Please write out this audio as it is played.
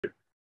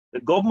The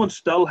government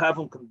still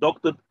haven't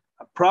conducted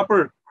a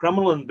proper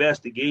criminal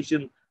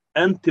investigation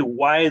into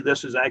why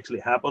this has actually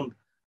happened,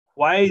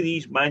 why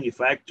these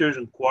manufacturers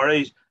and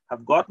quarries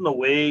have gotten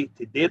away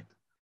to date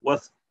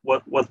with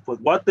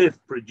what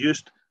they've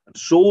produced and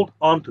sold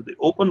onto the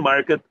open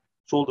market,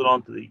 sold it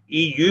onto the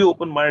EU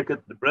open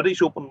market, the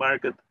British open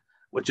market,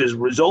 which has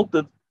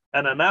resulted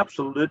in an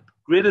absolute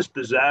greatest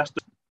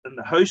disaster in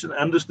the housing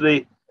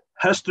industry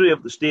history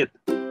of the state.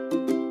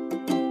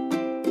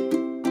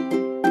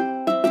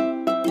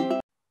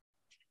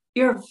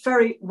 You're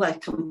very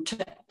welcome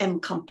to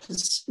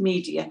Encompass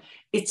Media.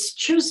 It's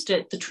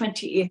Tuesday, the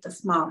 28th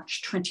of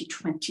March,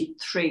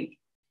 2023.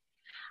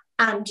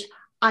 And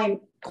I'm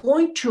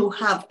going to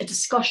have a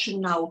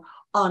discussion now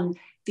on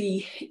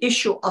the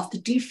issue of the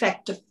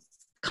defective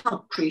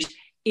concrete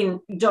in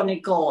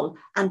Donegal,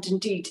 and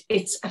indeed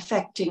it's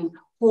affecting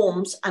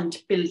homes and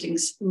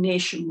buildings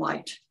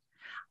nationwide.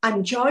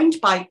 I'm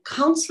joined by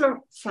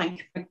Councillor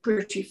Frank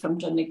McBrearty from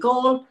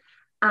Donegal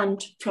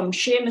and from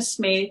Seamus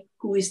Maye,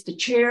 who is the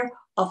chair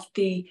of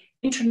the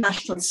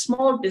International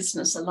Small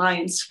Business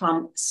Alliance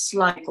from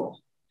Sligo.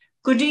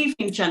 Good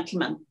evening,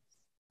 gentlemen.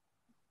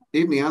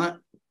 Evening, Anna.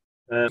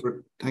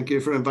 Thank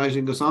you for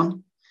inviting us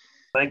on.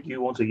 Thank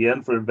you once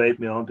again for inviting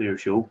me onto your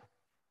show.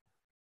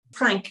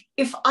 Frank,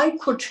 if I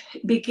could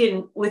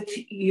begin with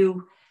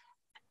you,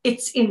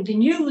 it's in the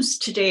news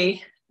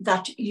today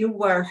that you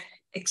were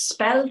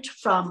expelled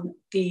from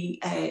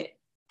the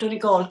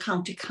Donegal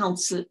County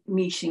Council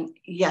meeting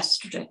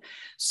yesterday.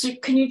 So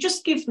can you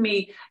just give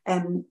me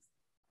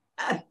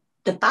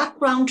the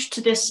background to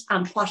this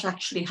and what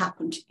actually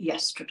happened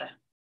yesterday?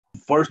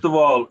 First of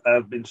all,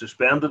 I've been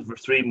suspended for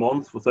 3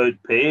 months without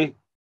pay,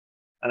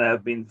 and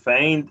I've been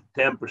fined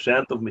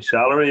 10% of my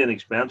salary and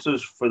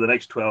expenses for the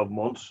next 12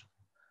 months.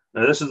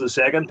 Now, this is the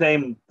second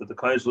time that the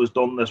council has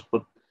done this,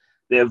 but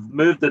they have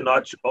moved the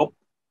notch up.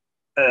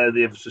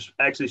 They've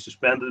actually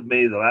suspended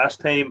me the last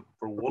time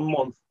for 1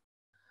 month.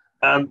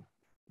 And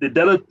they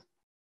did it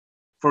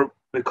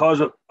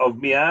because of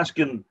me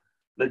asking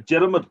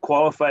legitimate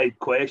qualified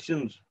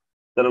questions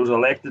that I was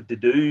elected to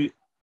do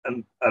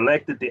and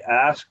elected to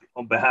ask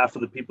on behalf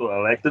of the people who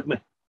elected me.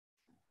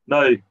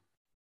 Now,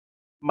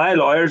 my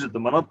lawyers at the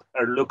minute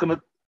are looking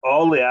at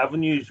all the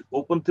avenues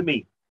open to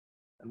me.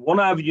 And one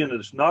avenue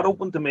that is not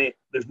open to me,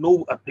 there's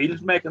no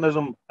appeals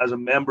mechanism as a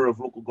member of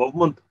local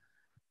government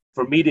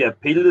for me to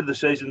appeal the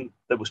decision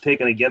that was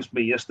taken against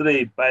me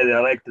yesterday by the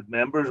elected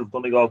members of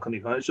Donegal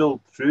County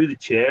Council through the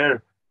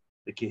chair,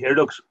 the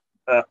Cllr's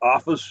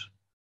office,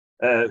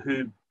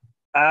 who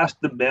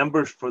asked the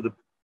members for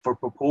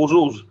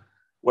proposals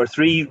where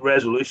 3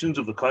 resolutions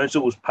of the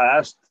council was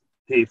passed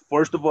to,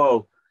 first of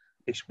all,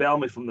 expel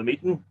me from the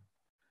meeting,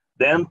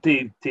 then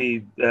to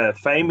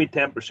fine me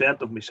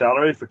 10% of my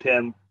salary for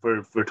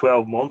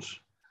 12 months,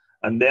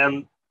 and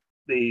then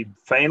the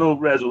final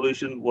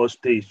resolution was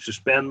to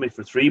suspend me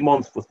for 3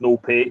 months with no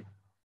pay.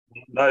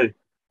 Now,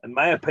 in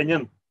my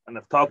opinion, and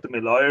I've talked to my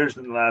lawyers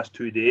in the last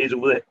 2 days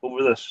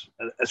over this,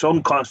 it's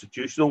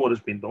unconstitutional what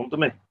has been done to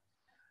me.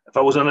 If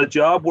I was on a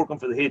job working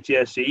for the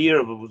HSE,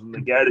 or if I was in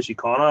the Garda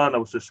Síochána and I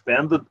was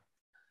suspended,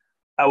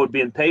 I would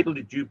be entitled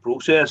to due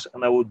process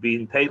and I would be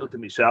entitled to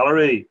my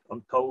salary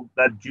until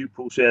that due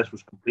process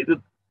was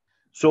completed.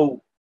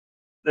 So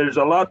there's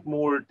a lot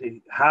more to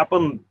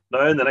happen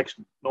now in the next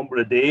number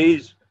of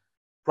days,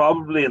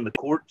 probably in the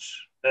courts,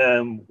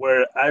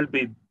 where I'll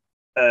be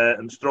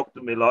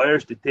instructing my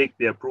lawyers to take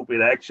the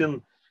appropriate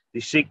action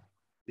to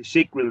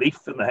seek relief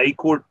in the High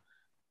Court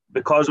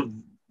because of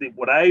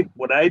what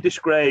I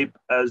describe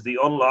as the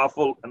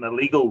unlawful and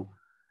illegal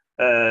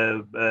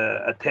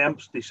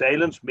attempts to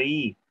silence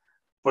me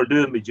for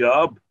doing my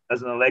job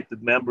as an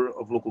elected member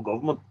of local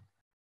government.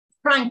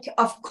 Frank,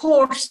 of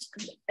course,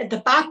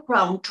 the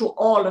background to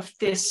all of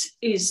this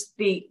is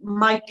the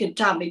mica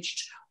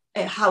damaged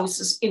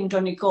houses in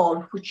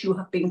Donegal, which you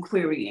have been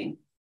querying.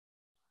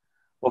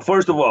 Well,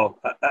 first of all,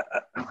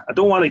 I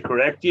don't want to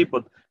correct you,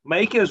 but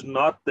mica is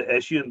not the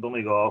issue in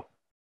Donegal.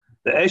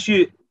 The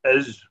issue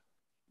is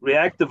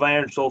reactive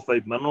iron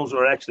sulfide minerals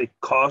are actually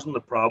causing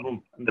the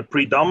problem, and the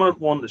predominant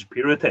one is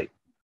pyrrhotite.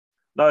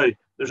 Now,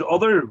 there's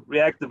other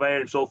reactive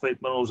iron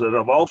sulfide minerals that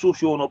have also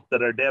shown up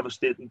that are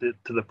devastating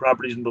to the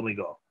properties in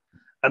Donegal.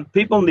 And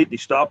people need to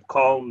stop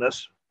calling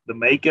this the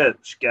mica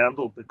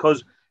scandal,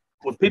 because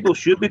what people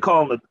should be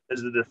calling it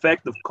is the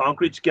defective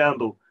concrete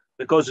scandal,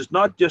 because it's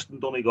not just in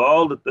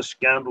Donegal that this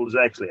scandal is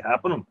actually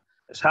happening.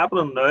 It's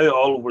happening now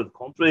all over the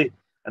country,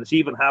 and it's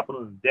even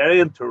happening in Derry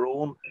and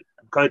Tyrone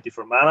and County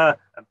Fermanagh,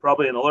 and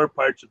probably in other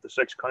parts of the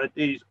 6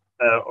 counties,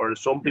 or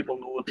as some people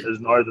know it as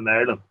Northern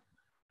Ireland.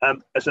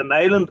 And it's an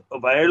island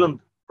of Ireland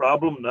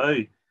problem now,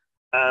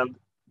 and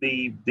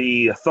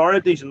the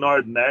authorities in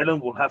Northern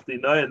Ireland will have to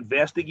now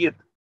investigate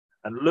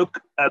and look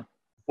at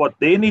what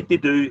they need to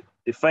do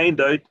to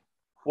find out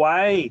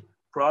why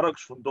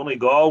products from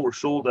Donegal were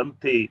sold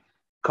into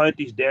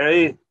counties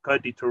Derry,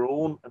 County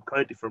Tyrone and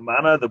County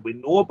Fermanagh that we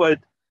know about,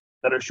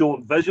 that are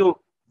showing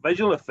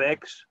visual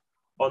effects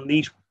on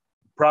these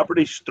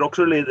properties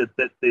structurally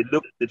that they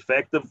look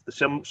defective,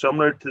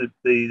 similar to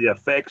the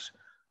effects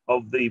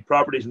of the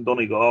properties in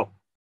Donegal.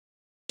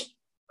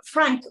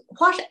 Frank,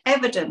 what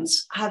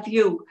evidence have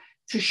you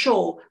to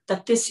show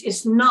that this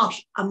is not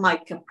a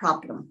mica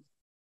problem?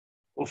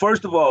 Well,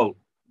 first of all,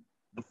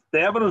 the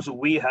evidence that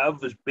we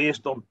have is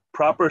based on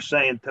proper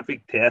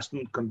scientific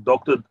testing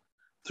conducted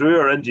through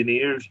our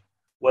engineers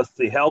with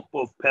the help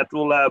of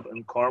Petrolab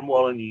in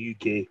Cornwall in the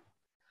UK.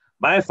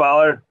 My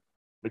father,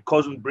 my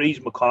cousin Breeze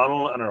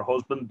McConnell, and her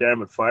husband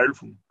Dermot Farrell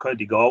from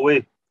County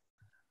Galway,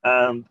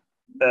 and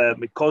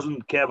my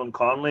cousin Kevin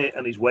Conley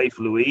and his wife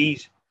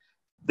Louise,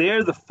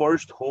 they're the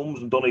first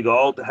homes in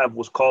Donegal to have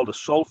what's called a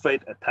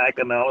sulfate attack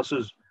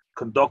analysis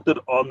conducted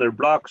on their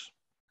blocks.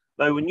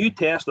 Now, when you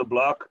test a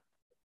block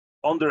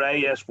under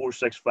IS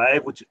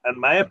 465, which in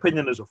my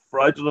opinion is a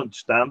fraudulent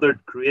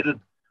standard created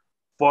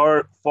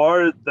for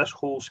this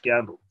whole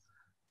scandal,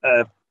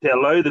 to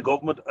allow the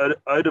government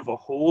out of a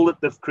hole that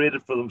they've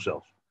created for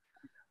themselves.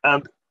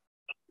 And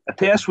a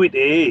test suite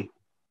A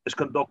is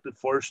conducted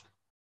first.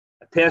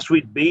 A test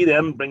suite B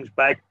then brings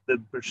back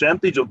the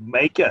percentage of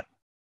mica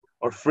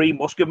or free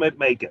muscovite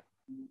mica.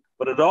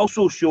 But it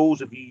also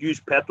shows, if you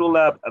use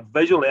Petrolab, a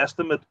visual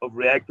estimate of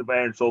reactive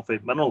iron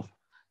sulfate minerals.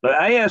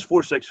 Now, IS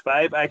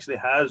 465 actually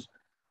has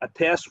a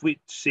test suite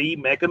C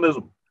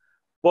mechanism,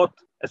 but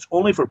it's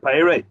only for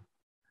pyrite.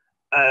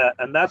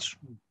 And that's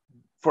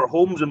for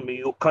homes in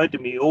Mayo, County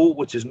Mayo,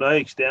 which is now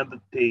extended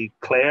to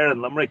Cllr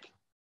and Limerick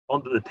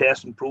under the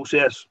testing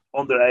process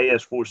under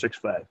IS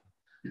 465.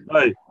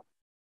 Now,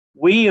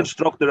 we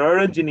instructed our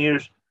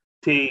engineers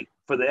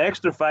for the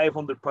extra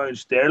 £500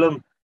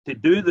 sterling to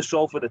do the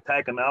sulfate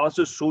attack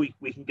analysis so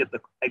we can get the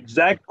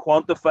exact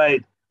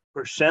quantified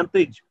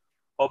percentage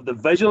of the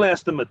visual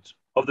estimates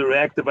of the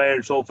reactive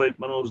iron sulfate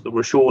minerals that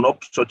were showing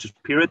up, such as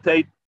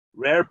pyrrhotite,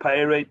 rare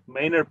pyrite,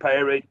 minor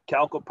pyrite,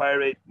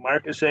 chalcopyrite,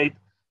 marcasite,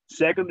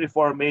 secondary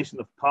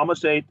formation of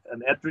thomsite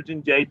and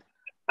etrogengite,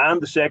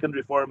 and the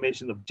secondary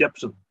formation of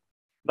gypsum.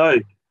 Now,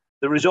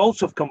 the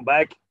results have come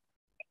back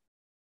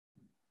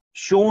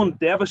showing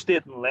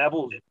devastating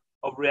levels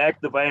of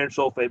reactive iron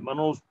sulfate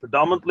minerals,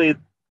 predominantly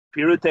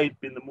pyrrhotite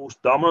being the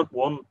most dominant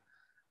one.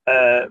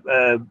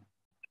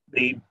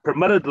 The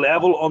permitted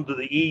level under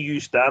the EU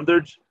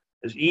standards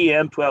is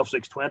EN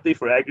 12620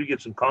 for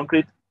aggregates and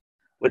concrete,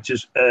 which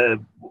is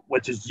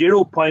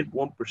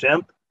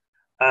 0.1%,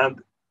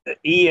 and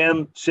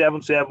EN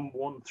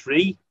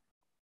 7713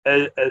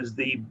 is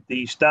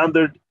the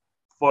standard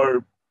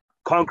for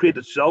concrete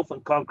itself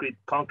and concrete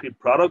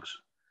products,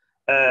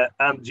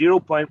 and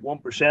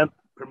 0.1%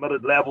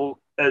 permitted level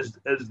is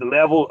the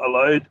level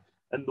allowed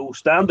in those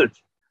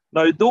standards.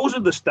 Now, those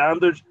are the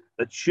standards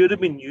that should have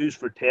been used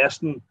for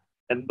testing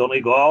in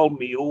Donegal,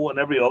 Mayo, and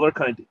every other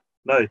county.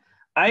 Now,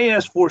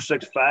 IS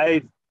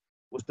 465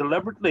 was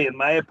deliberately, in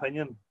my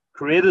opinion,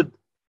 created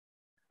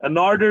in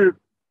order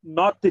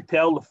not to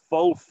tell the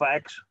full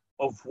facts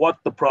of what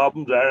the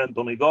problems are in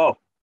Donegal.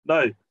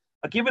 Now,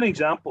 I'll give an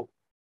example.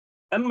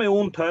 In my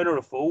own town of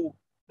Raphoe,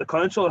 the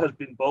council has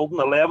been building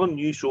 11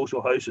 new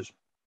social houses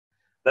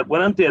that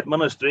went into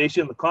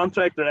administration. The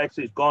contractor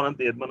actually has gone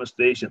into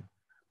administration.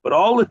 But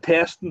all the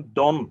testing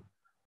done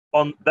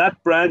on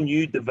that brand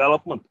new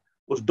development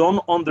was done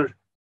under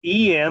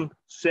EN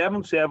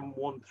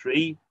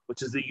 7713,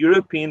 which is the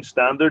European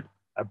standard,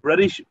 a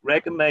British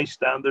recognised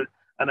standard,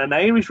 and an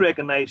Irish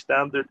recognised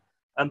standard,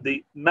 and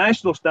the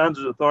National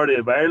Standards Authority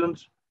of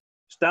Ireland's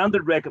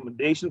standard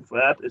recommendation for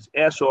that is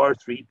SR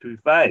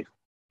 325.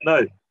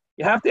 Now,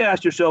 you have to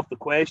ask yourself the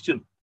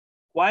question,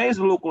 why is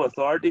the local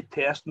authority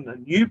testing a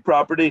new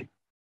property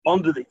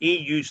under the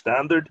EU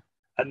standard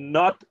and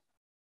not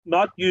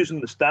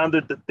using the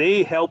standard that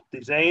they helped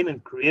design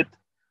and create,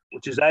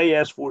 which is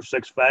IS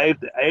 465,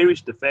 the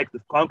Irish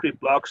defective concrete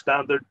block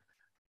standard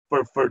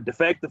for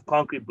defective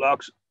concrete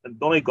blocks in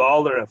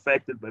Donegal that are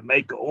affected by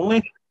mica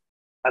only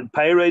and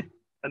pyrite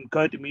in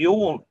County Mayo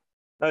only.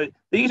 Now,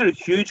 these are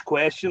huge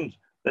questions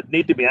that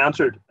need to be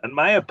answered. In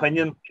my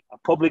opinion, a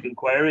public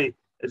inquiry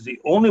is the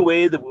only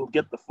way that we'll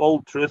get the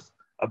full truth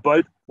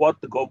about what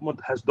the government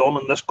has done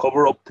in this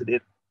cover-up to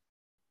date.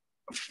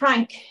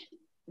 Frank,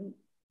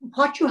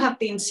 what you have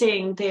been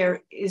saying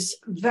there is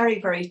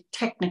very, very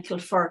technical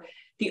for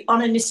the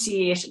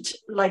uninitiated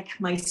like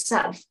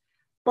myself.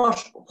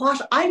 But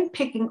what I'm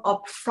picking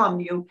up from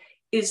you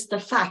is the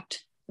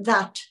fact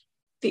that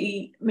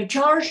the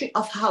majority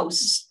of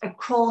houses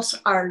across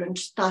Ireland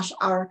that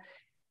are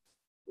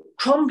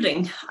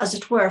crumbling, as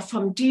it were,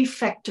 from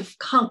defective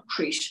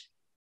concrete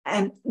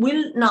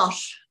will not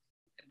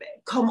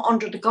come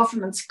under the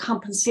government's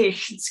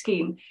compensation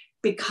scheme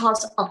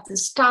because of the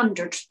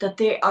standard that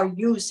they are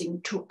using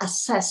to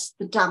assess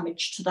the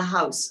damage to the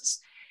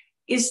houses.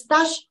 Is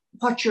that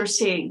what you're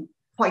saying,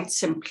 quite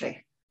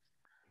simply?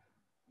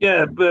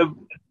 Yeah, but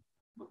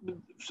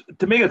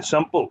to make it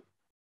simple,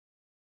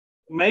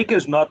 mica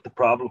is not the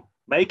problem.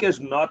 Mica is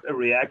not a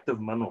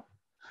reactive mineral.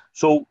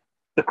 So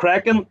the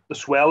cracking, the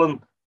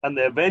swelling, and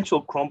the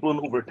eventual crumbling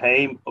over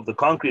time of the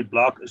concrete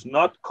block is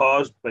not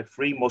caused by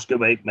free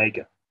muscovite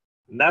mica.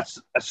 And that's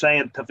a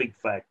scientific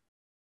fact.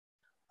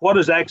 What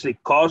is actually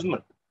causing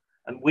it?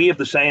 And we have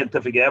the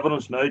scientific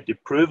evidence now to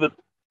prove it,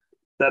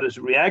 that it's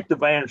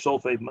reactive iron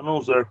sulfide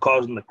minerals that are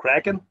causing the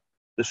cracking,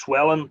 the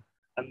swelling,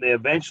 and the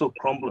eventual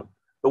crumbling.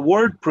 The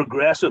word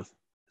progressive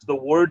is the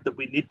word that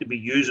we need to be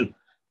using,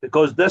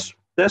 because this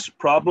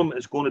problem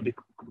is going to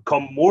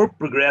become more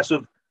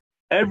progressive.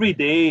 Every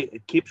day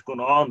it keeps going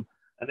on,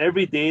 and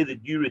every day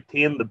that you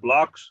retain the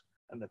blocks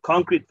and the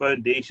concrete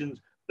foundations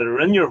that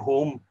are in your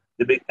home,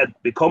 it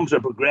becomes a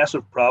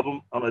progressive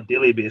problem on a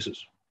daily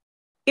basis.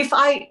 If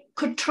I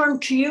could turn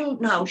to you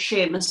now,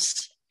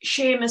 Seamus.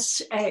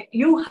 Seamus,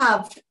 you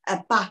have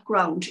a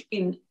background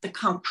in the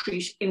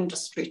concrete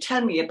industry.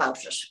 Tell me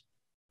about it.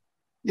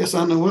 Yes,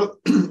 Anna. Well,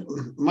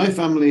 my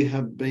family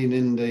have been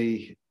in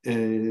the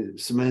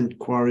cement,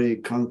 quarry,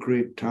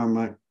 concrete,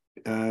 tarmac,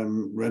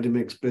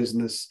 ready-mix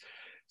business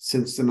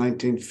since the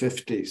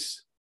 1950s.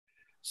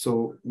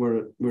 So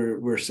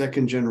we're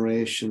second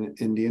generation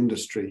in the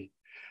industry.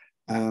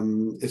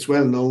 It's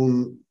well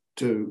known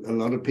to a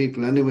lot of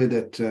people anyway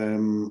that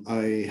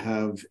I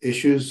have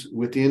issues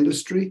with the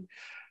industry,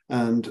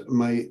 and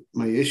my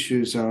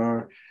issues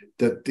are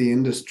that the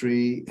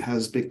industry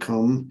has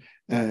become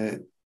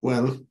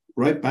well,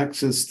 right back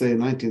since the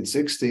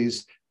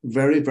 1960s,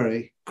 very,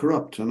 very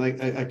corrupt. And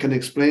I can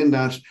explain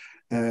that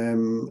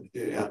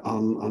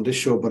on this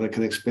show, but I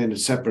can explain it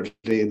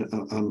separately in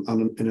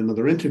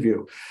another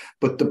interview.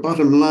 But the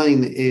bottom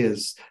line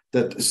is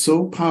that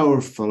so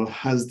powerful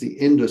has the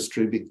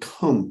industry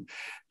become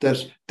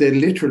that they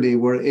literally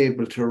were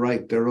able to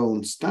write their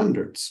own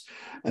standards.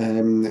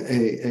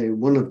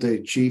 One of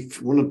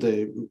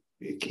the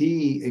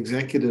key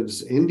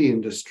executives in the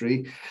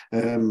industry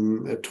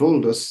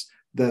told us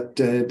that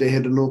they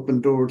had an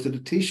open door to the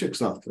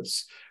Taoiseach's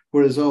office,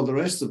 whereas all the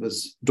rest of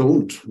us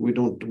don't. We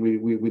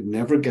would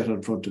never get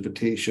in front of a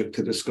Taoiseach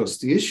to discuss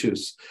the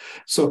issues.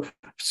 So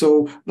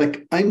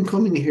like, I'm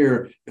coming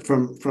here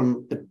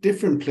from a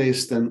different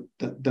place than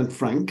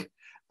Frank.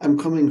 I'm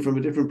coming from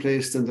a different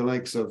place than the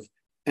likes of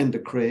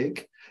Enda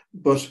Craig.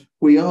 But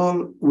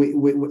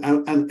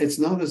and it's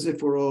not as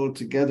if we're all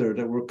together,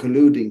 that we're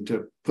colluding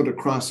to put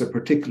across a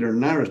particular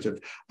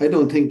narrative. I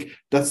don't think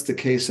that's the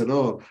case at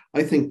all.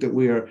 I think that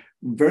we are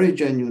very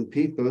genuine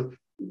people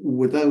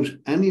without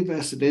any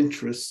vested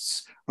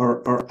interests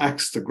or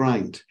axe to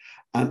grind.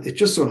 And it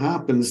just so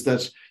happens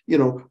that, you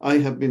know, I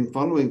have been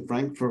following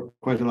Frank for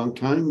quite a long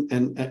time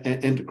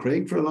and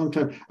Craig for a long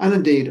time, and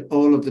indeed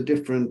all of the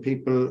different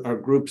people or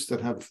groups that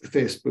have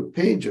Facebook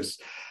pages.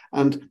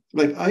 And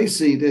like, I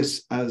see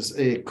this as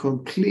a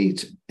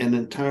complete and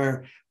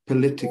entire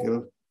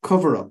political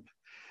cover-up.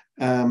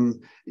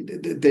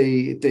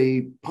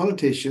 The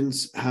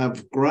politicians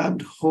have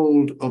grabbed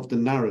hold of the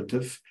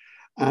narrative,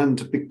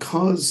 and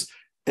because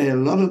a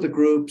lot of the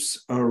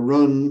groups are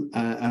run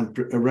and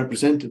are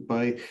represented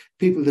by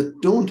people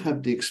that don't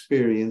have the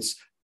experience,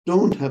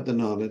 don't have the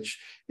knowledge,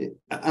 and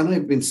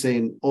I've been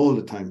saying all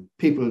the time,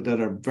 people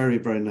that are very,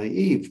 very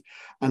naive.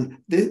 And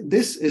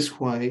this is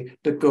why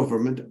the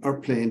government are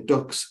playing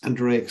ducks and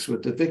drakes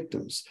with the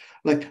victims.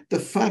 Like, the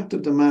fact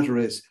of the matter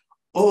is,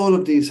 all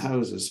of these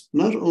houses,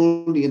 not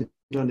only in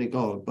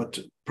Donegal, but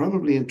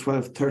probably in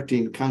 12,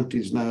 13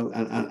 counties now,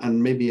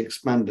 and maybe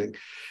expanding,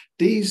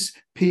 these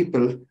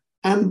people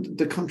and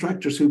the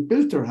contractors who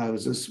built their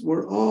houses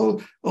were all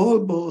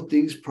bought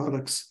these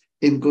products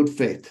in good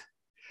faith.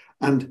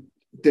 And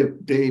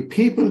the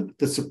people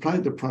that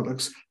supplied the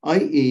products,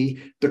 i.e.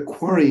 the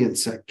quarrying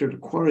sector, the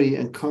quarry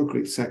and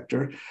concrete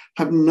sector,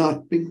 have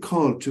not been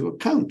called to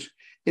account.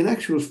 In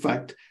actual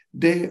fact,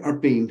 they are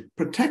being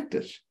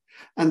protected.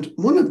 And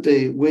one of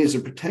the ways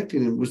of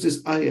protecting them was this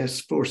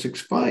IS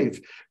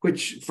 465,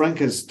 which Frank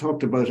has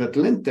talked about at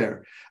length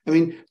there. I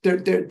mean,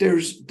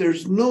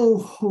 there's no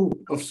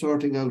hope of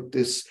sorting out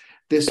this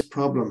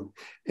problem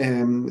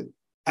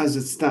as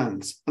it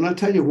stands. And I'll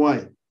tell you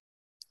why.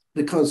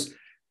 Because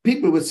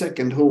people with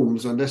second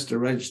homes, unless they're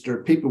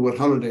registered, people with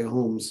holiday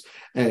homes,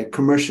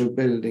 commercial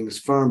buildings,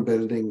 farm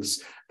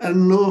buildings,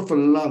 an awful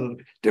lot of,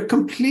 they're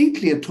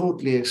completely and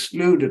totally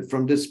excluded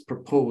from this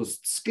proposed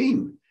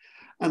scheme.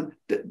 And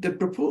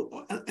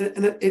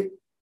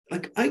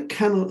like, I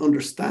cannot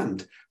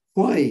understand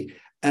why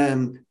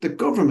the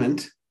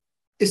government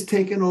is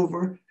taking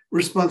over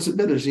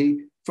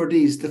responsibility for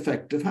these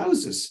defective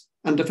houses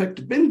and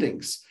defective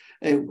buildings,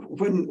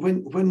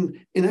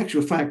 when in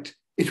actual fact,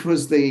 it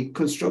was the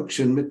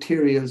construction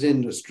materials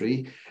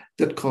industry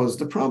that caused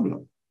the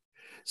problem.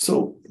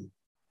 So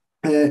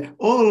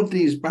all of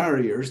these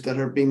barriers that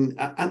are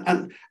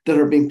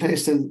being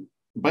placed in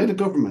by the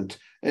government,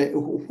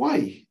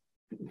 why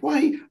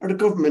are the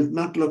government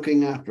not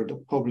looking after the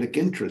public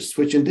interest,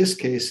 which in this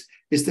case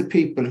is the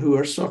people who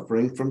are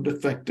suffering from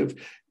defective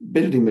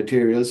building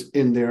materials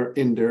in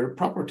their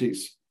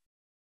properties?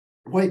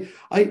 Why?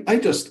 I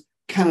just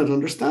cannot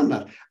understand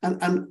that.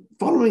 And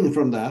following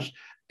from that,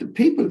 the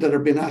people that are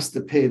being asked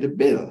to pay the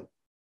bill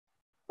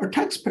are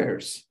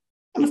taxpayers.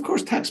 And of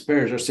course,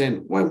 taxpayers are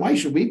saying, why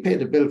should we pay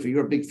the bill for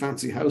your big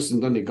fancy house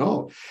in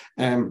Donegal?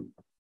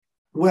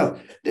 Well,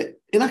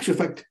 in actual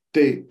fact,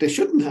 they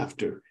shouldn't have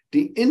to.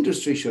 The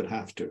industry should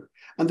have to.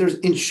 And there's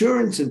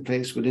insurance in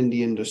place within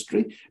the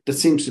industry that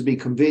seems to be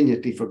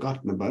conveniently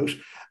forgotten about.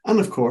 And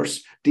of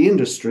course, the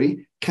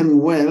industry can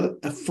well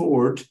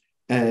afford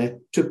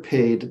to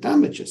pay the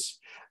damages.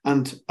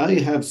 And I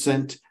have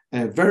sent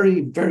a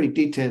very, very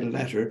detailed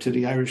letter to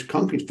the Irish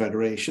Concrete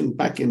Federation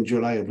back in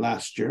July of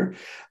last year,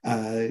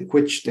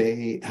 which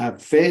they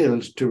have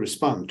failed to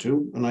respond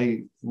to. And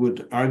I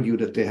would argue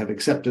that they have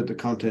accepted the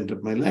content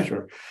of my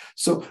letter.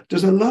 So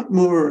there's a lot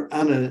more,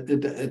 Anna,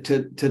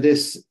 to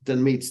this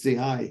than meets the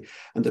eye.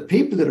 And the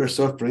people that are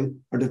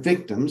suffering are the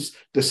victims.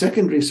 The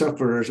secondary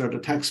sufferers are the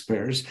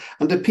taxpayers.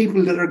 And the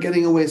people that are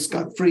getting away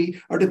scot-free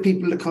are the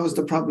people that caused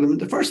the problem in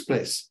the first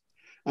place.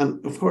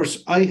 And of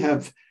course, I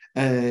have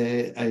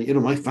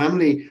my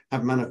family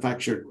have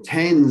manufactured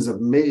tens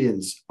of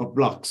millions of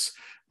blocks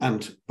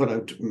and put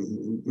out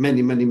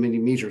many, many, many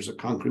meters of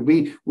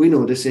concrete. We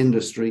know this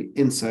industry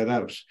inside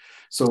out.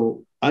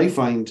 So I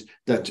find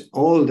that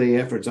all the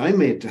efforts I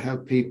made to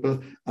help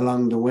people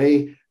along the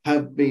way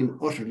have been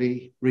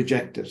utterly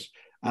rejected.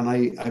 And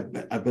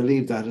I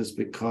believe that is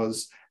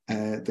because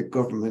the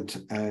government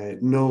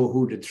know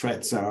who the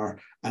threats are,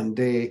 and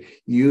they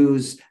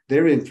use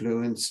their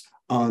influence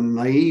on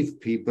naive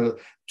people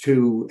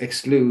to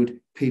exclude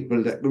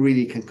people that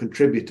really can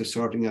contribute to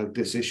sorting out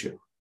this issue.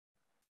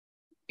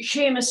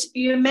 Seamus,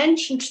 you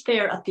mentioned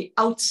there at the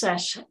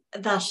outset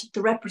that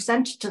the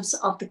representatives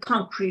of the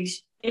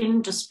concrete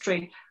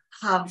industry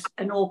have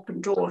an open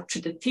door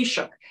to the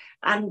Taoiseach.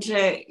 And,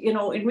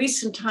 in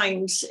recent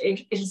times,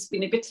 it has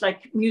been a bit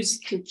like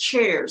musical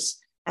chairs.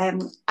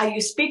 Are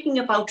you speaking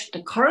about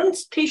the current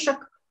Taoiseach,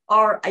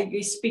 or are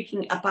you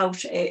speaking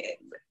about a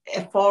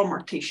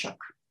former Taoiseach?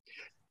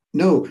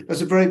 No,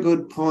 that's a very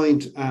good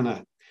point,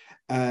 Anna.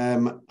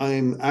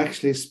 I'm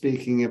actually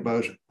speaking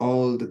about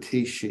all the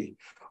Taoiseach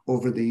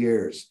over the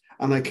years.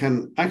 And I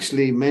can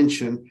actually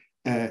mention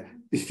the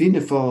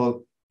Fianna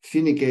Fáil,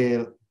 Fine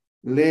Gael,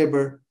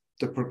 Labour,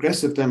 the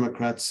Progressive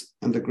Democrats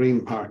and the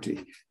Green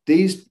Party.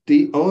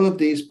 All of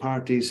these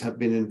parties have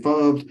been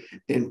involved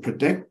in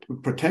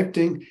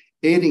protecting,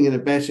 aiding and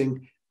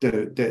abetting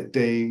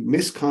the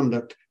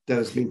misconduct that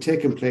has been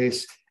taking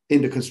place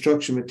in the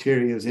construction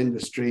materials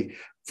industry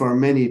for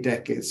many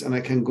decades. And I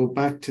can go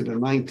back to the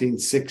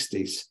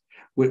 1960s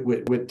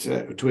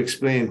to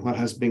explain what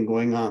has been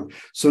going on.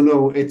 So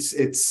no, it's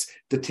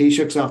the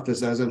Taoiseach's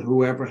office, as in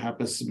whoever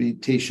happens to be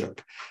Taoiseach.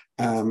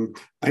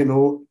 I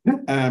know,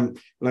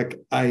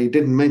 I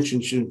didn't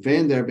mention Sinn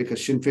Féin there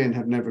because Sinn Féin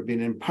have never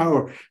been in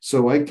power.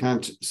 So I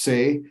can't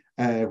say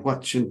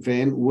what Sinn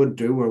Féin would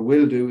do or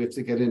will do if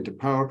they get into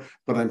power.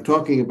 But I'm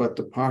talking about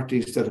the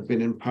parties that have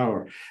been in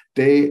power.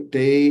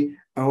 They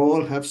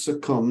all have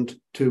succumbed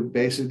to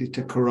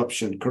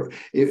corruption.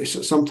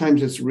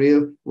 Sometimes it's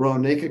real, raw,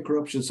 naked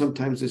corruption.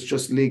 Sometimes it's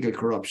just legal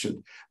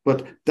corruption.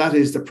 But that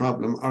is the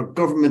problem. Our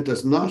government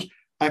does not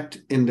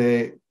act in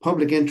the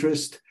public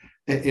interest.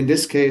 In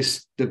this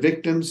case, the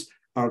victims,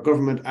 our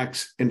government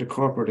acts in the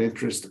corporate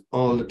interest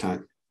all the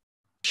time.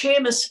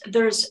 Seamus,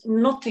 there's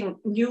nothing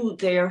new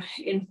there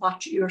in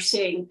what you're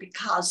saying,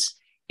 because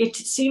it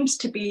seems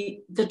to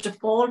be the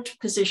default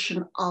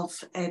position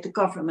of the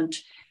government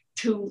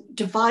to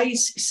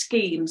devise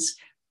schemes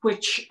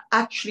which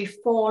actually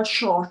fall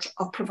short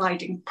of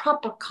providing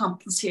proper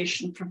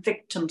compensation for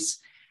victims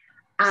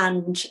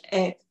and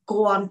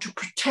go on to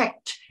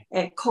protect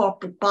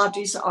corporate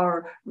bodies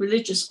or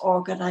religious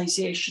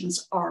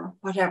organisations or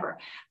whatever.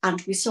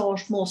 And we saw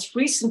it most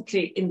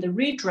recently in the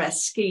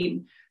redress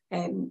scheme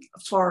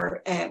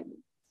for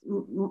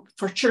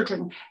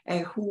children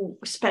who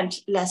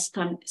spent less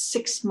than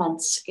 6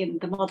 months in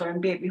the mother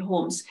and baby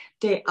homes.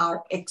 They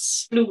are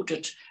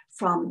excluded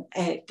from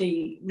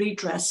the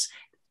redress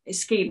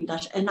scheme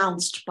that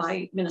announced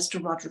by Minister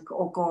Roderick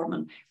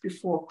O'Gorman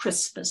before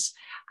Christmas.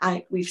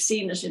 We've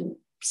seen it in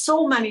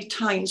so many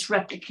times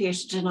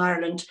replicated in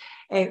Ireland.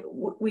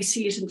 We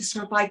see it in the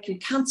cervical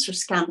cancer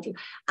scandal.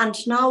 And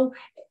now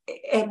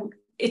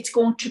it's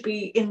going to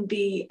be in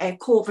the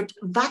COVID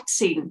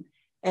vaccine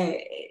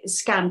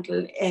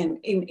scandal in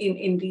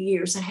the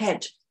years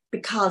ahead,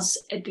 because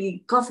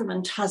the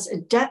government has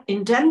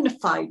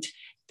indemnified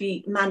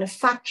the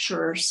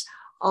manufacturers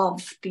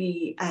of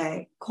the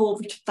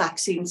COVID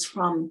vaccines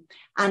from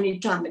any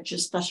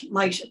damages that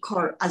might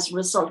occur as a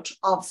result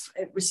of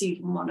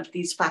receiving one of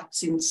these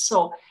vaccines.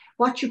 So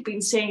what you've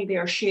been saying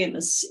there,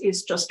 Seamus,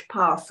 is just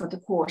par for the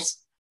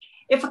course.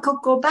 If I could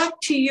go back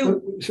to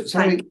you.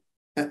 Sorry,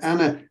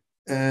 Anna,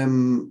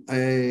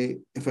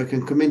 if I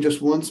can come in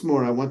just once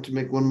more, I want to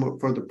make one more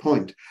further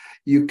point.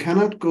 You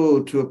cannot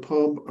go to a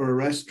pub or a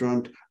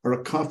restaurant or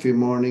a coffee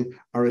morning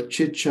or a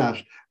chit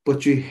chat,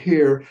 but you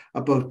hear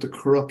about the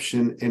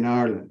corruption in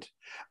Ireland.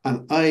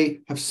 And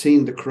I have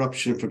seen the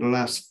corruption for the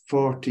last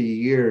 40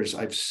 years.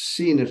 I've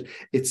seen it.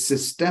 It's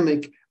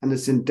systemic and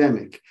it's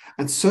endemic.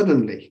 And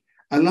suddenly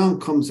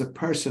along comes a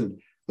person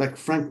like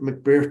Frank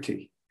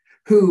McBrearty,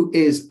 who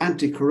is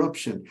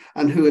anti-corruption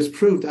and who has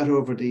proved that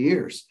over the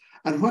years.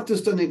 And what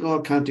does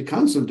Donegal County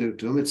Council do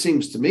to him? It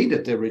seems to me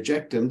that they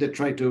reject him. They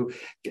try to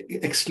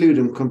exclude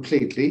him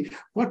completely.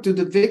 What do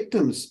the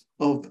victims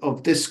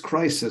of this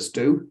crisis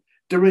do?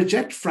 they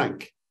reject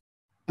Frank,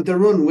 and they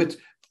run with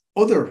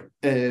other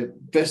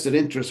vested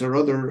interests or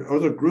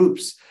other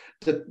groups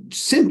that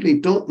simply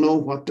don't know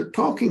what they're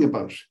talking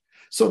about.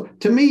 So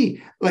to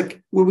me,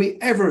 like, will we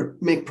ever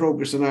make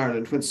progress in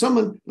Ireland when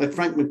someone like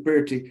Frank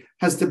McBrearty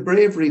has the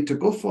bravery to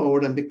go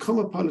forward and become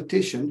a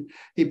politician?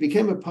 He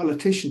became a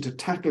politician to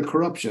tackle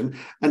corruption,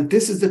 and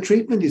this is the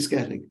treatment he's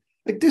getting.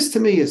 Like, this to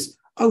me is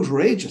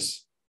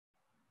outrageous.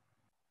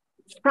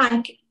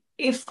 Frank,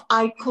 if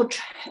I could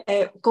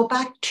go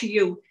back to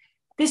you,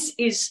 this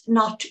is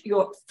not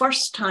your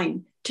first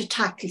time to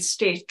tackle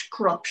state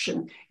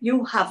corruption.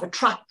 You have a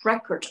track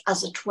record,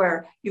 as it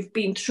were. You've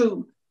been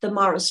through the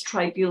Morris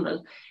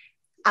Tribunal,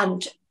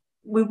 and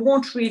we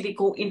won't really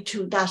go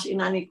into that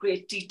in any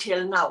great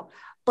detail now.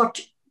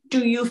 But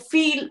do you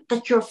feel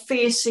that you're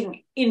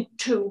facing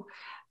into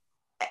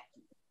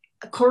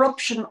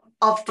corruption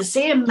of the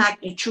same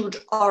magnitude,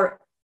 or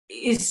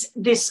is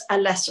this a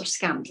lesser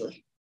scandal?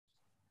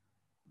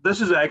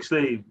 This is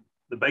actually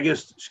the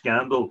biggest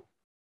scandal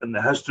in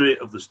the history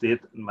of the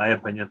state, in my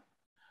opinion,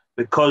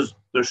 because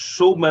there's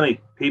so many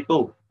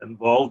people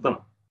involved in it.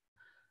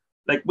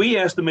 Like, we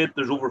estimate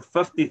there's over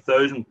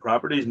 50,000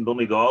 properties in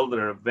Donegal that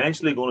are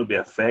eventually going to be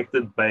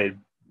affected by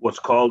what's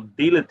called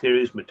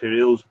deleterious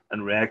materials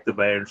and reactive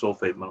iron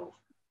sulfide minerals,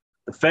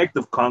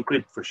 defective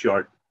concrete for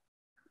short.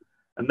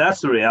 And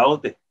that's the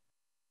reality.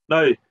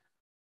 Now,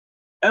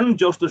 in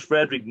Justice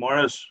Frederick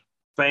Morris'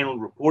 final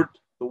report,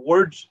 the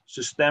words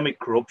systemic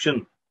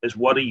corruption is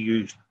what he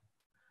used.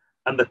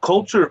 And the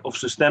culture of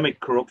systemic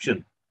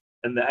corruption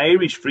in the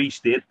Irish Free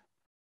State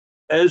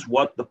is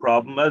what the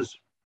problem is.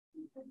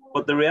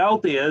 But the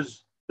reality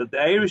is that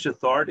the Irish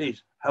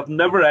authorities have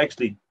never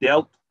actually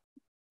dealt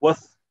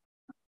with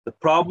the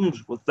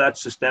problems with that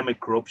systemic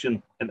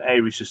corruption in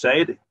Irish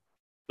society.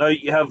 Now,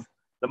 you have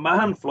the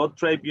Mahon Flood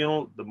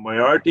Tribunal, the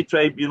McBrearty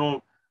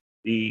Tribunal,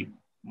 the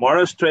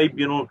Morris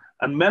Tribunal,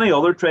 and many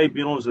other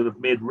tribunals that have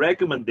made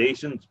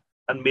recommendations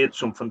and made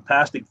some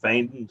fantastic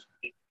findings.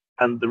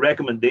 And the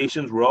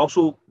recommendations were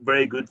also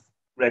very good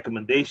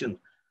recommendations.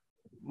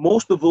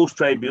 Most of those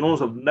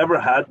tribunals have never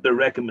had their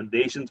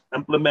recommendations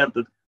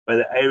implemented by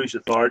the Irish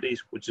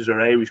authorities, which is our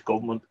Irish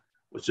government,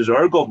 which is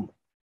our government.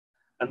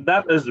 And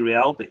that is the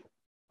reality.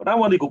 But I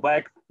want to go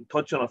back and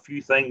touch on a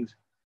few things.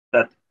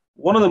 That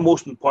one of the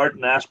most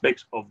important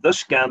aspects of this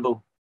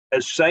scandal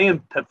is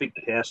scientific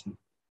testing.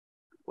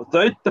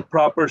 Without the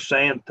proper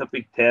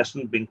scientific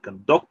testing being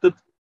conducted,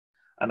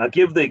 and I'll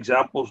give the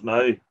examples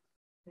now,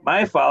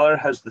 my father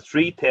has the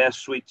 3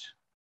 test suites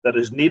that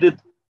is needed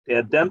to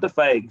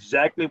identify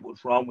exactly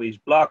what's wrong with his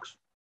blocks.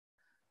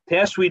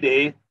 Test suite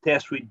A,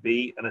 test suite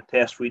B, and a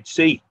test suite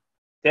C.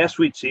 Test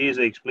suite C, as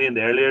I explained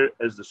earlier,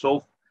 is the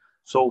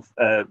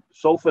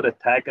sulfate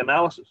attack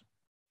analysis.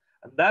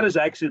 And that is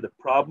actually the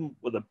problem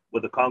with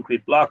the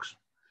concrete blocks.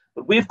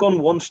 But we've gone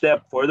one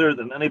step further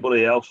than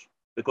anybody else,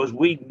 because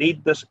we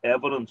need this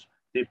evidence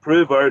to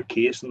prove our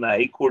case in the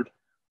High Court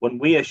when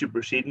we issue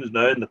proceedings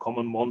now in the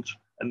coming months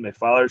in my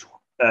father's,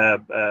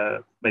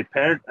 my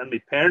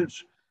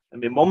parents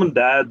and my mum and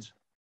dad's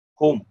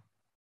home,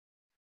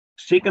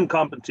 seeking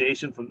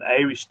compensation from the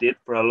Irish state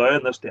for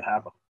allowing this to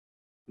happen.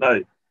 Now,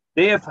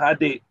 they have had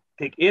to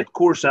take 8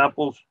 core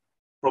samples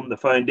from the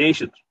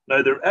foundations.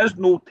 Now, there is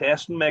no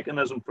testing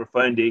mechanism for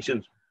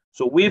foundations,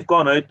 so we've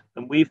gone out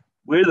and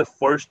we're the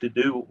first to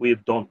do what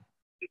we've done.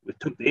 We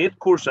took the 8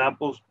 core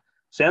samples,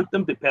 sent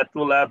them to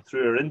Petrolab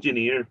through our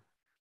engineer,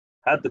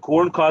 had the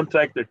core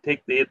contractor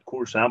take the 8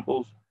 core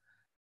samples,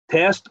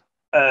 test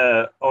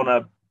on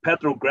a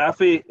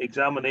petrography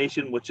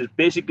examination, which is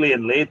basically,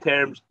 in lay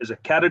terms, is a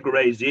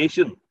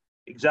categorization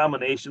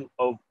examination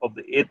of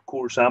the 8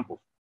 core samples.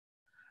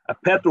 A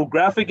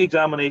petrographic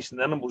examination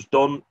then was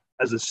done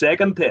as a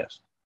second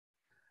test,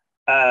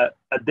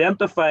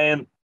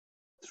 identifying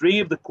 3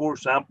 of the core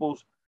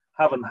samples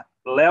having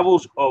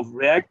levels of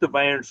reactive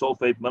iron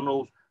sulfide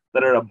minerals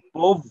that are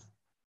above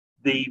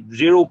the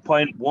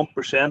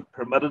 0.1%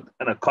 permitted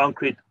in a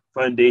concrete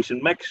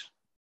foundation mix,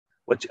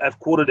 which I've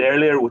quoted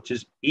earlier, which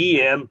is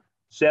EN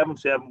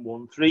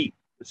 7713,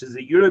 which is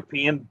the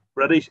European,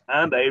 British,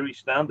 and Irish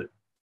standard.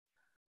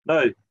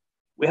 Now,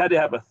 we had to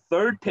have a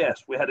third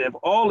test. We had to have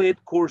all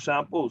 8 core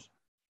samples,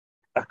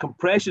 a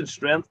compression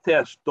strength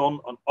test done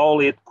on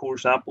all 8 core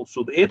samples.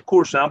 So the 8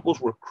 core samples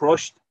were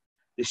crushed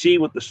to see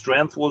what the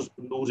strength was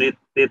in those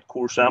 8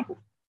 core samples.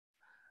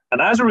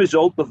 And as a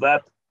result of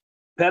that,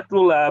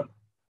 Petrolab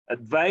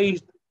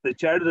advised the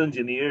chartered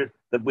engineer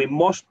that we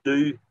must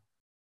do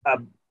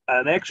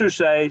an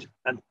exercise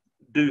and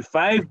do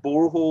 5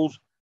 boreholes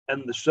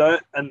in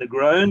the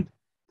ground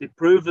to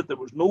prove that there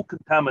was no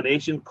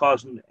contamination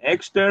causing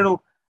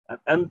external and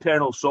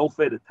internal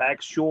sulfate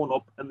attacks showing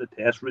up in the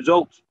test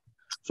results.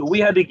 So we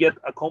had to get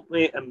a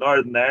company in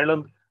Northern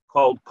Ireland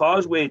called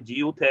Causeway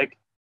Geotech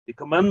to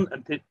come in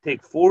and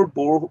take 4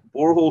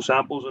 borehole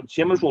samples, and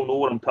Seamus will know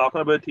what I'm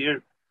talking about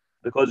here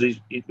because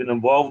he's been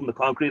involved in the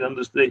concrete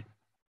industry.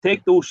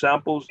 Take those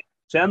samples,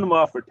 send them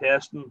off for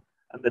testing,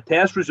 and the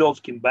test results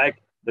came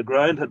back. The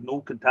ground had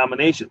no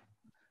contamination.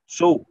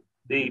 So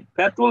the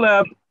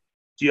Petrolab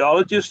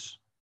geologists,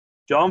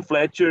 John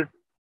Fletcher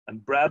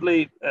and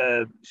Bradley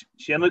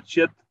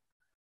Shinnet,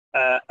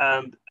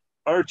 and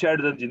our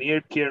chartered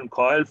engineer, Kieran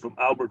Coyle from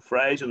Albert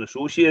Fry's and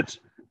Associates,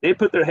 they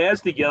put their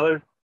heads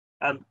together,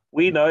 and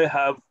we now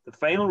have the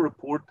final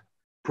report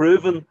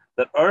proving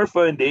that our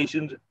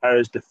foundations are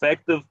as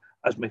defective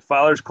as my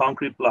father's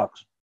concrete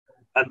blocks.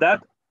 And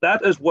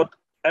that is what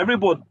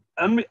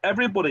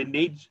everybody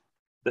needs,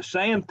 the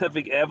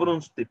scientific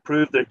evidence to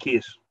prove their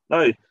case.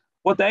 Now,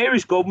 what the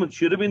Irish government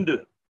should have been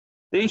doing,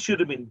 they should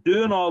have been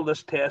doing all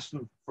this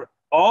testing for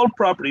all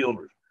property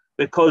owners,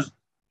 because,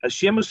 as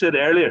Seamus said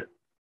earlier,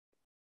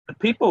 the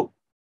people,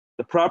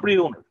 the property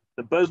owners,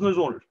 the business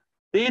owners,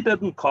 they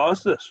didn't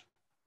cause this.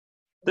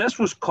 This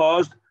was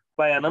caused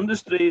by an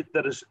industry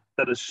that is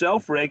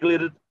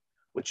self-regulated,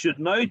 which should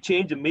now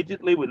change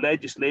immediately with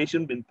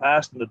legislation being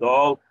passed in the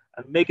Dáil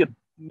and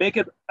make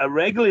it a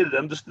regulated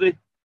industry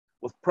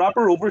with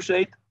proper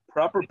oversight,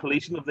 proper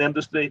policing of the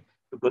industry,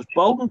 because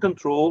building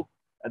control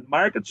and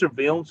market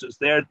surveillance is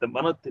there at the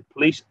minute to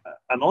police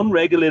an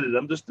unregulated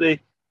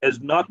industry is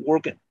not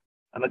working.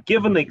 And I'll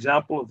give an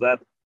example of that.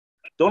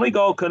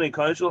 Donegal County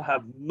Council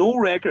have no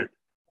record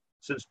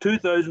since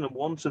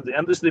 2001, since the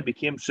industry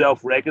became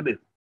self-regulated,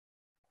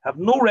 have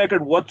no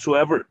record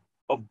whatsoever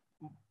of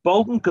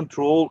building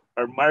control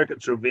or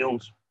market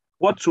surveillance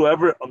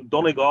whatsoever on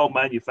Donegal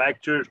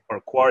manufacturers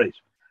or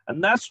quarries.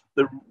 And that's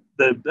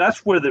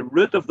where the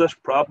root of this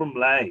problem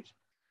lies.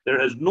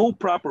 There is no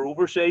proper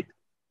oversight.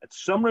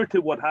 It's similar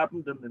to what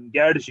happened in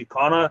Garda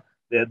Síochána.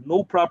 They had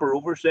no proper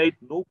oversight,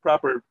 no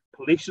proper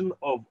policing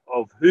of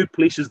who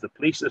polices the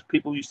police, as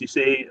people used to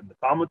say in the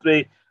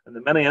commentary and the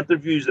many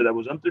interviews that I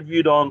was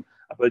interviewed on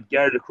about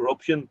Garda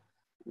corruption.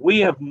 We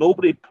have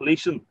nobody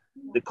policing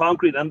the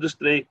concrete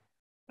industry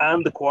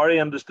and the quarry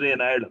industry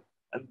in Ireland.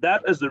 And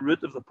that is the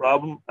root of the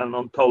problem. And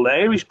until the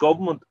Irish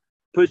government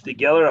puts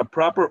together a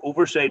proper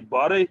oversight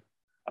body,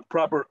 a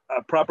proper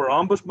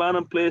ombudsman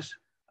in place,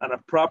 and a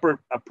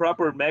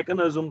proper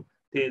mechanism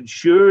to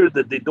ensure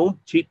that they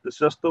don't cheat the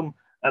system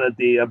and that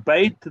they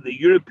abide to the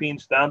European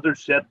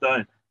standards set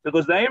down.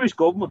 Because the Irish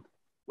government,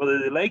 whether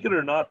they like it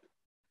or not,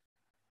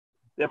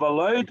 they've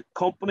allowed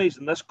companies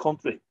in this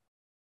country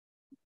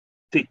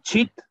to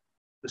cheat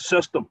the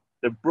system.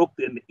 They've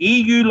broken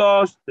EU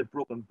laws, they've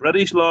broken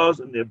British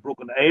laws, and they've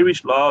broken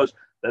Irish laws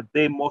that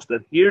they must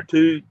adhere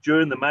to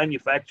during the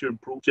manufacturing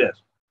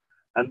process.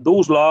 And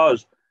those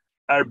laws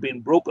are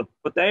being broken.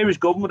 But the Irish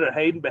government are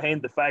hiding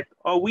behind the fact,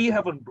 we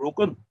haven't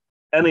broken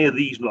any of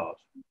these laws.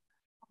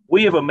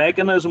 We have a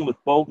mechanism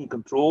with building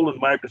control and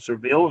market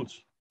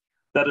surveillance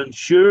that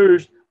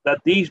ensures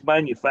that these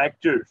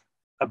manufacturers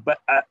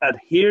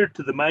adhere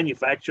to the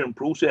manufacturing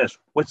process,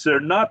 which they're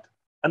not.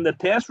 And the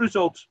test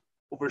results,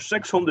 over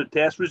 600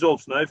 test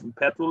results now from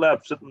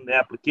Petrolab sitting in the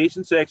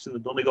application section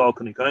of the Donegal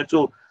County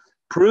Council,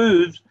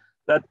 proves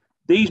that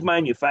these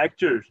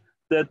manufacturers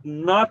did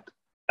not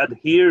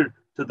adhere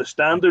to the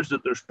standards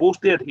that they're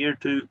supposed to adhere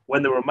to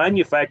when they were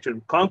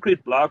manufacturing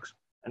concrete blocks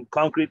and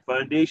concrete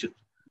foundations.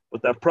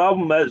 But the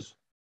problem is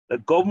the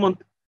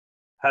government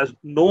has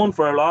known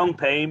for a long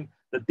time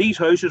that these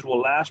houses will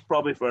last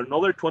probably for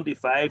another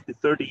 25 to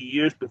 30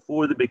 years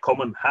before they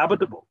become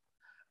inhabitable.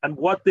 And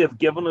what they've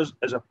given us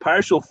is a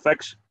partial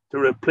fix to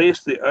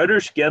replace the outer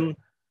skin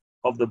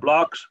of the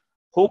blocks,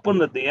 hoping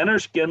that the inner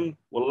skin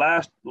will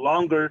last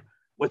longer,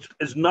 which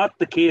is not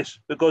the case,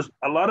 because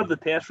a lot of the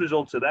test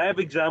results that I have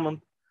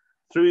examined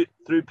through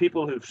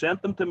people who've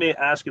sent them to me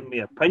asking me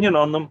opinion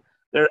on them,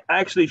 they're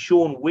actually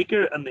showing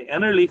weaker in the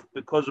inner leaf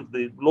because of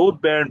the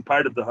load-bearing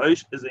part of the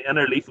house is the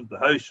inner leaf of the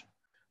house.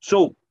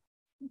 So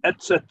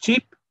it's a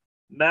cheap,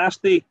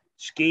 nasty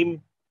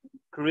scheme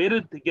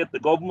created to get the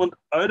government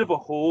out of a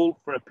hole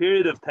for a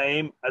period of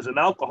time. As an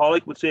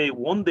alcoholic would say,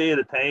 one day at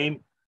a time.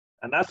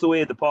 And that's the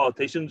way the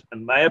politicians,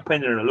 in my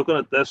opinion, are looking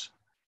at this.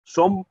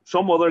 Some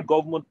other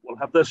government will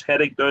have this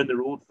headache down the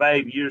road,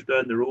 5 years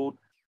down the road.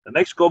 The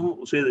next government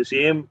will say the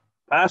same,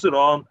 pass it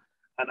on.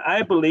 And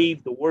I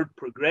believe the word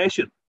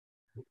progression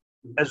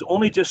is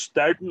only just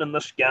starting in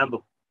this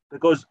scandal,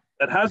 because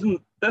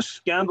this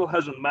scandal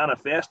hasn't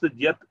manifested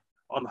yet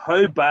on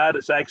how bad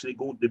it's actually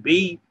going to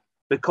be,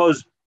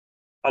 because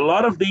a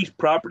lot of these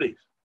properties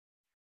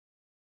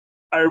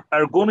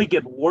are going to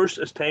get worse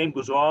as time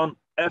goes on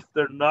if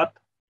they're not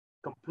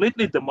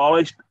completely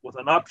demolished with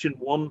an option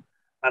one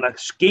and a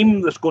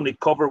scheme that's going to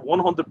cover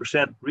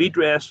 100%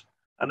 redress,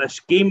 and a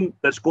scheme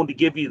that's going to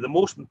give you the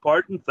most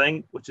important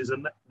thing, which is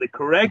the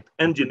correct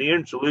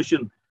engineering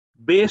solution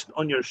based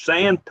on your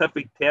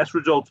scientific test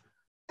results,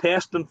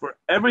 testing for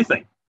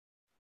everything.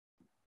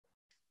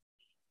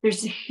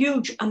 There's a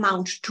huge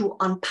amount to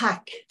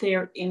unpack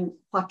there in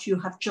what you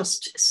have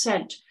just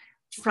said,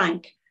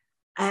 Frank.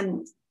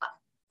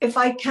 If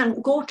I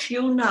can go to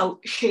you now,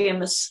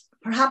 Seamus,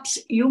 perhaps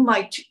you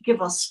might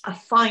give us a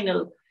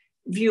final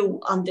view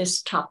on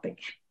this topic.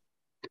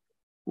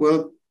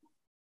 Well,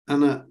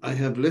 Anna, I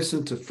have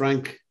listened to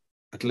Frank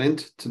at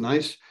length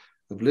tonight.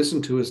 I've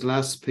listened to his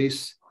last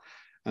piece.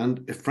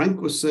 And if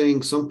Frank was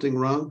saying something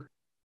wrong,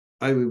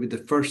 I would be the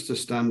first to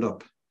stand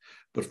up.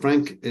 but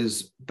Frank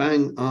is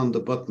bang on the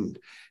button.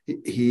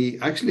 He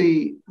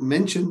actually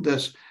mentioned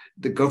that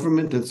the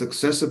government and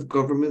successive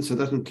governments, and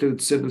that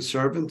includes civil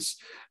servants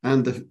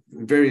and the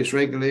various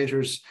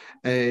regulators,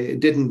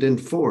 didn't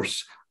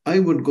enforce. I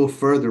would go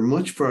further,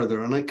 much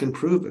further, and I can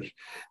prove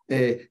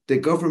it. The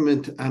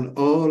government and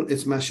all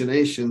its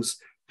machinations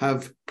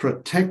have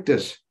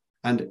protected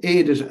and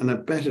aided and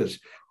abetted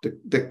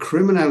the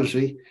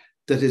criminality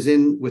that is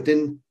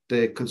within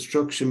the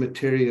construction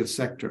material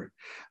sector.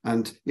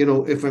 And, you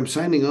know, if I'm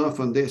signing off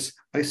on this,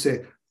 I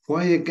say,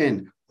 why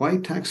again? Why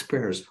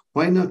taxpayers?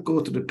 Why not go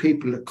to the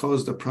people that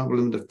caused the problem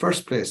in the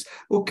first place?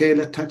 Okay,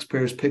 let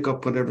taxpayers pick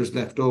up whatever's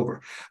left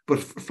over. But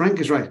Frank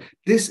is right.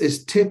 This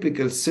is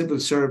typical civil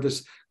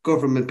service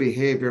government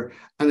behavior,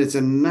 and it's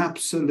an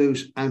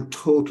absolute and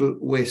total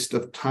waste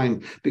of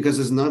time because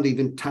it's not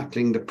even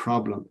tackling the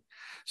problem.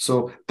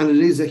 So, and it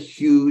is a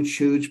huge,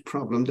 huge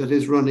problem that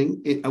is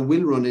running, and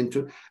will run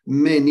into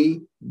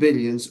many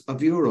billions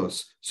of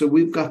euros. So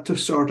we've got to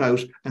sort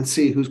out and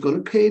see who's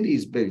going to pay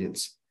these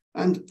billions.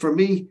 And for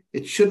me,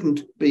 it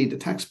shouldn't be the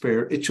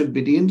taxpayer, it should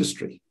be the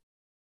industry.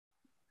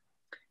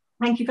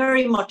 Thank you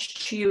very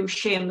much to you,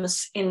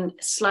 Seamus, in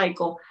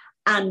Sligo,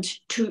 and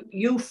to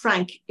you,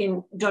 Frank,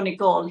 in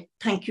Donegal.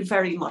 Thank you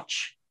very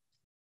much.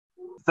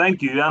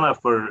 Thank you, Anna,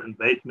 for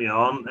inviting me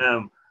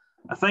on.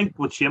 I think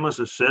what Seamus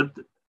has said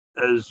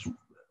is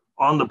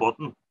on the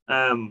button.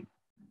 The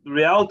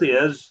reality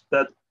is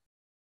that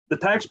the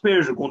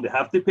taxpayers are going to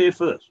have to pay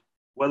for this,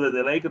 whether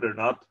they like it or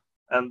not.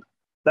 And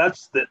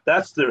that's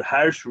their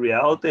harsh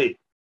reality.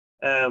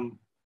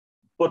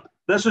 But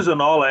this is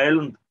an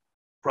all-Ireland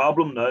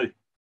problem now.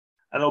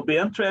 And it'll be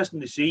interesting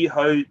to see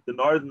how the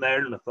Northern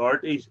Ireland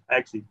authorities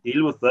actually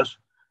deal with this,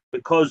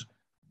 because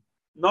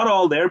not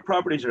all their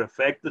properties are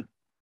affected,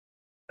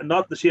 and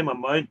not the same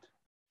amount.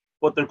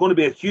 But there's going to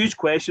be a huge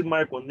question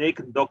mark when they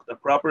conduct a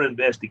proper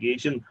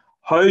investigation,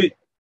 how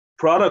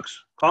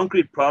products,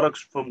 concrete products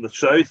from the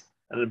south,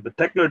 and in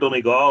particular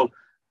Donegal,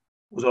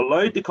 was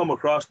allowed to come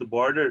across the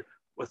border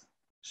with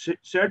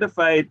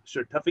certified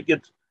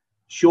certificates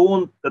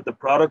showing that the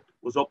product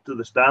was up to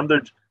the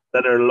standards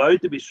that are allowed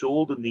to be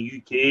sold in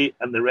the UK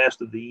and the rest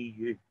of the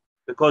EU.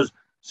 Because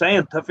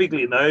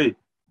scientifically now,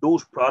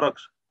 those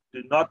products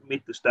do not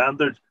meet the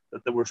standards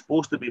that they were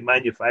supposed to be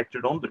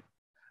manufactured under.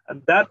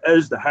 And that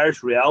is the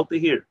harsh reality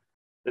here.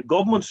 The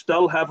government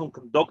still haven't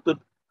conducted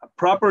a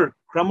proper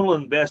criminal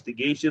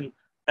investigation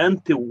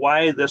into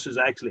why this has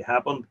actually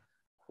happened,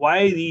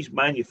 why these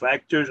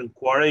manufacturers and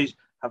quarries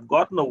have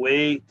gotten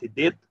away to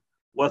date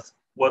with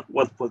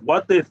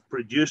what they've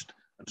produced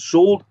and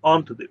sold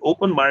onto the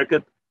open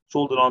market,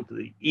 sold it onto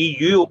the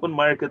EU open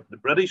market, the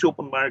British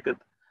open market,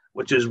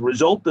 which has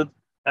resulted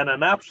in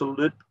an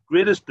absolute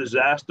greatest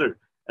disaster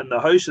in the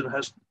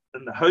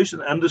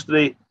housing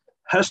industry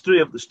history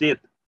of the state,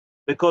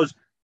 because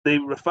the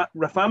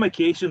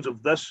ramifications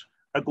of this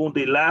are going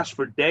to last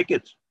for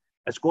decades.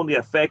 It's going to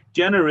affect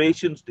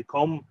generations to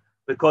come,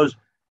 because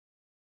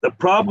the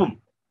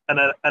problem in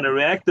a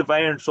reactive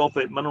iron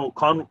sulfate mineral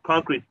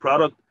concrete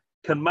product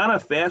can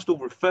manifest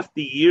over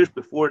 50 years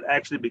before it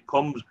actually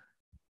becomes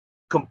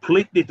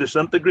completely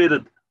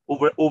disintegrated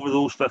over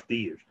those 50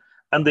 years.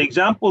 And the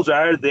examples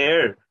are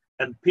there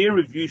in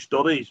peer-reviewed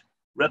studies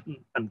written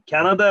in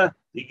Canada,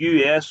 the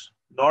US,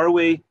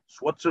 Norway,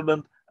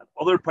 Switzerland, and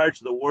other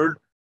parts of the world,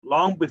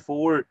 long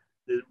before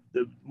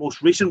the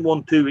most recent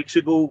one 2 weeks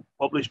ago,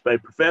 published by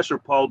Professor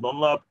Paul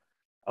Dunlop,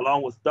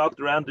 along with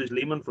Dr. Anders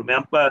Lehmann from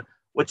EMPA,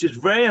 which is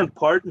very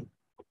important.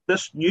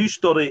 This new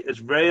study is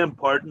very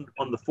important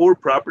on the 4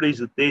 properties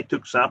that they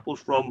took samples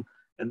from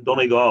in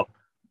Donegal.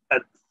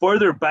 It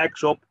further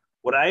backs up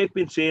what I've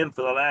been saying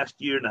for the last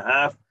year and a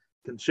half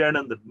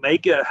concerning that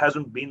Maye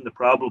hasn't been the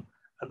problem,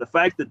 and the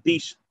fact that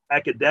these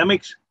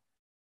academics,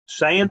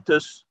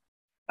 scientists,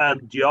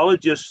 and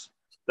geologists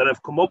that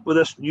have come up with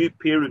this new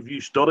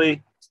peer-reviewed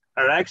study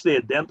are actually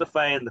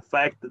identifying the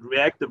fact that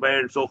reactive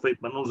iron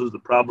sulfate minerals is the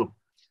problem.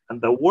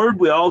 And the word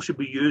we all should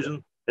be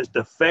using is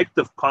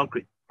defective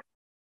concrete.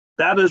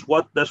 That is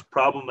what this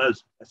problem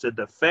is. It's a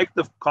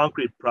defective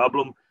concrete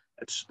problem.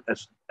 It's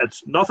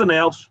nothing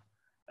else.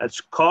 It's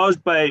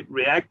caused by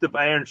reactive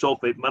iron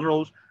sulfate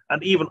minerals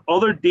and even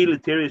other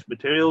deleterious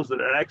materials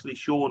that are actually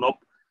showing up,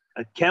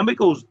 and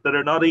chemicals that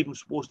are not even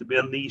supposed to be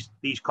in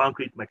these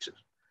concrete mixes.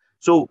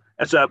 So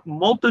it's a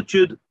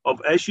multitude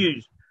of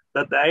issues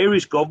that the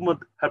Irish government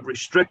have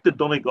restricted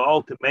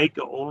Donegal to Maye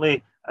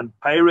only and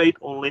pyrite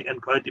only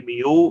in County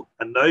Mayo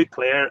and now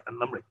Cllr and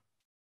Limerick.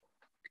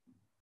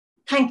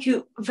 Thank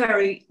you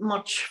very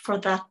much for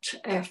that,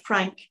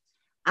 Frank.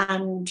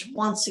 And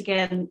once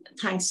again,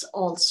 thanks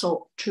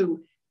also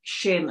to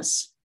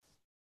Seamus.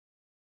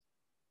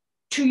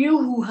 To you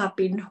who have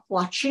been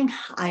watching,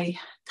 I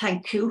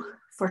thank you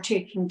for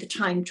taking the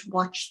time to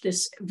watch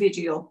this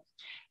video.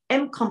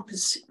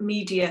 Compass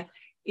Media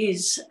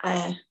is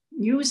a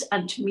news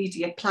and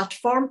media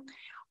platform.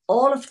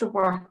 All of the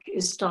work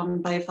is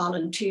done by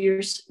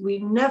volunteers. We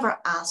never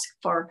ask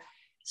for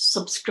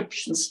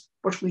subscriptions,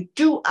 but we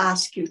do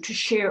ask you to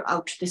share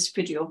out this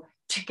video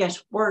to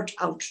get word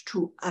out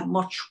to a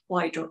much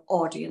wider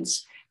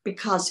audience,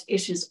 because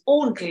it is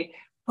only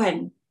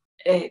when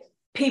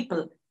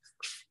people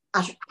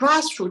at a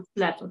grassroots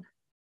level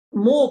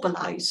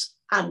mobilise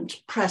and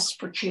press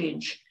for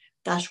change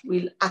that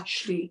we'll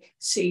actually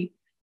see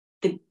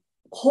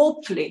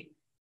hopefully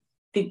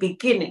the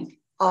beginning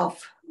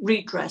of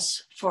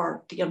redress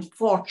for the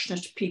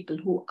unfortunate people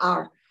who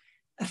are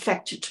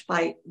affected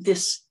by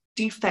this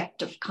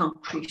defective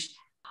concrete.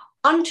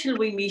 Until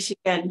we meet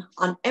again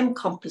on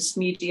Cllr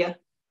Media,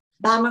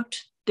 Bamut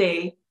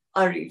Day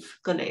Arif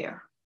Cllr.